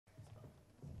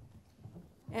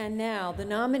And now, the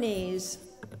nominees,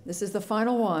 this is the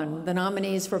final one. The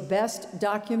nominees for Best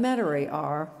Documentary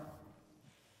are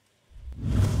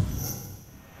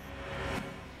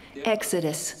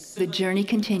Exodus, The Journey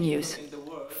Continues.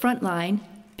 Frontline,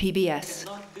 PBS.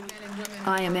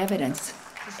 I Am Evidence,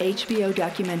 HBO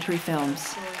Documentary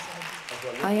Films.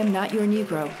 I Am Not Your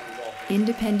Negro,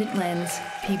 Independent Lens,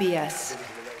 PBS.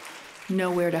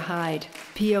 Nowhere to Hide,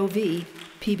 POV,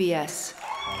 PBS.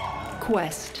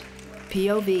 Quest,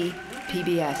 POV,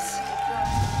 PBS.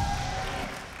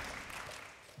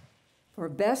 For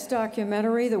Best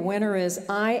Documentary, the winner is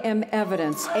I Am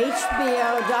Evidence,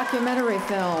 HBO Documentary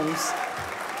Films.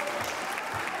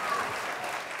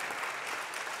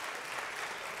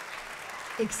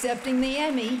 Accepting the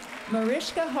Emmy,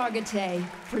 Mariska Hargitay,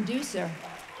 producer.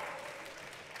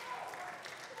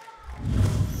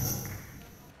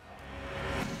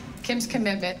 Kim's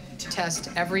commitment to test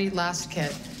every last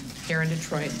kid here in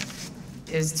Detroit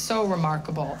is so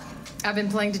remarkable. I've been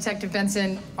playing Detective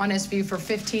Benson on SVU for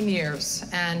 15 years,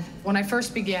 and when I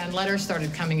first began, letters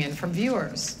started coming in from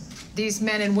viewers. These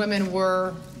men and women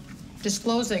were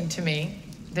disclosing to me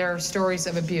their stories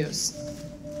of abuse.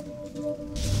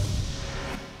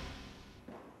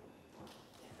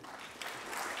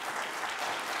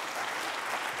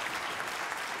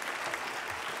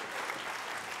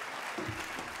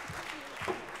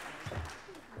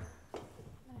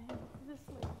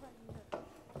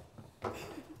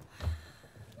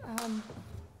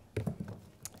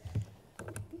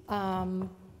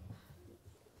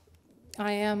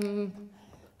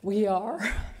 We are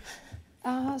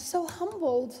so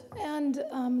humbled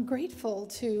and grateful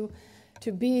to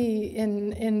be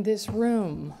in this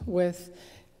room with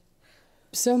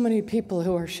so many people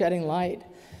who are shedding light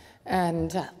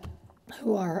and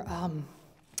who are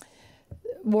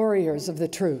warriors of the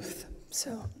truth.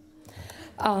 So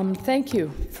thank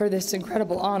you for this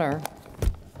incredible honor.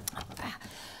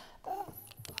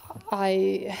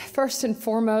 I first and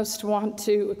foremost want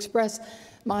to express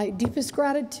my deepest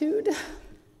gratitude.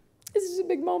 This is a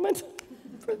big moment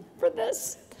for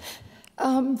this,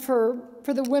 for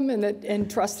the women that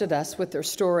entrusted us with their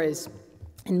stories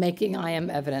in making I Am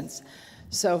Evidence.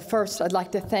 So first, I'd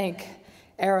like to thank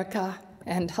Erica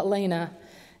and Helena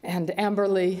and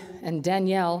Amberly and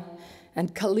Danielle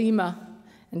and Kalima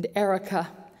and Erica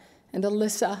and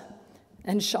Alyssa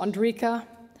and Chandrika,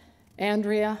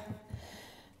 Andrea,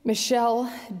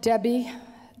 Michelle, Debbie,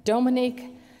 Dominique,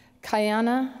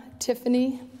 Kayana,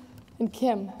 Tiffany, and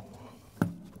Kim.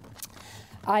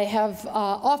 I have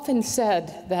often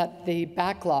said that the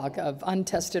backlog of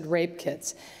untested rape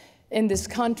kits in this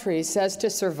country says to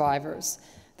survivors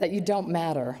that you don't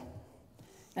matter,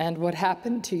 and what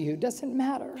happened to you doesn't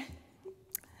matter.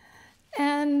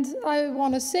 And I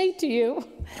want to say to you,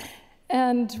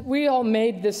 and we all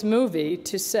made this movie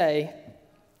to say,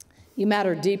 you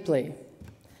matter deeply,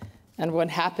 and what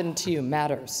happened to you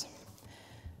matters.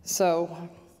 So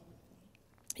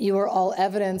you are all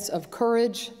evidence of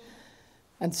courage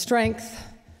and strength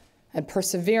and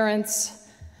perseverance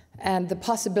and the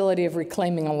possibility of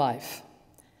reclaiming a life.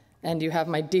 And you have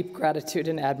my deep gratitude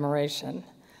and admiration.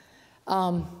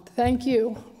 Thank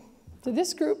you to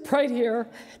this group right here,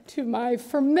 to my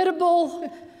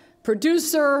formidable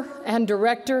producer and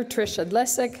director, Trisha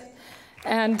Lessig,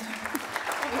 and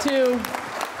to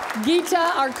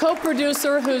Geeta, our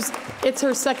co-producer, it's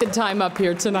her second time up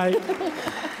here tonight.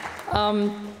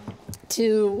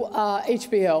 To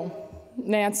HBO,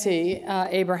 Nancy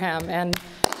Abraham, and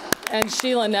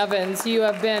Sheila Nevins, you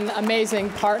have been amazing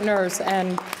partners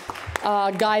and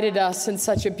guided us in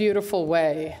such a beautiful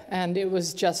way. And it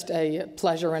was just a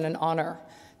pleasure and an honor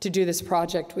to do this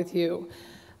project with you.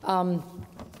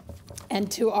 And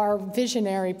to our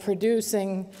visionary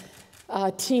producing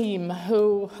team,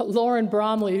 Lauren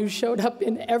Bromley, who showed up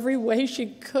in every way she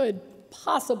could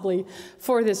possibly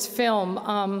for this film.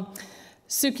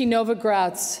 Suki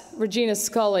Novogratz, Regina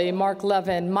Scully, Mark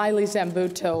Levin, Miley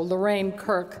Zambuto, Lorraine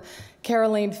Kirk,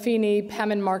 Caroline Feeney,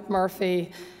 Pam and Mark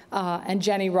Murphy, and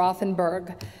Jenny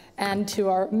Rothenberg. And to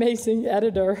our amazing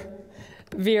editor,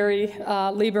 Veery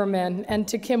Lieberman, and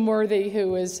to Kim Worthy,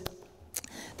 who is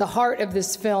the heart of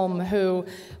this film, who,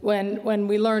 when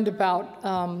we learned about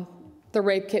the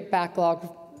rape kit backlog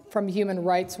from Human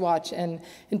Rights Watch in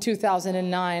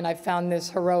 2009, I found this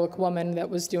heroic woman that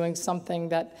was doing something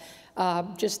that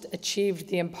just achieved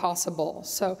the impossible.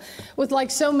 So with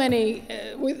so many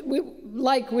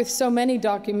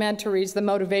documentaries, the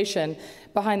motivation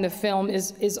behind the film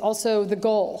is also the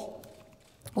goal,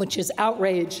 which is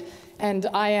outrage And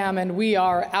I am, and we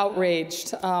are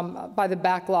outraged by the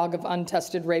backlog of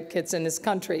untested rape kits in this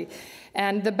country.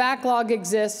 And the backlog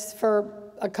exists for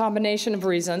a combination of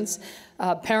reasons.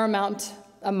 Paramount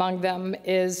among them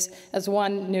is, as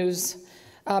one news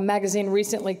magazine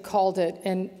recently called it,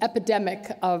 an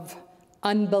epidemic of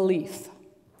unbelief.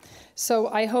 So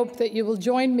I hope that you will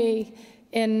join me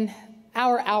in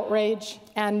our outrage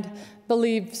and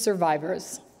believe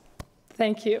survivors.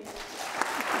 Thank you.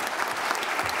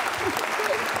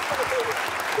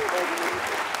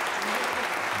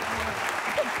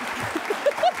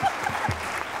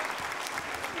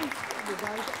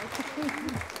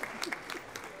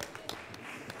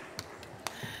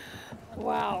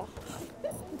 Wow.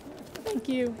 Thank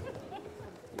you.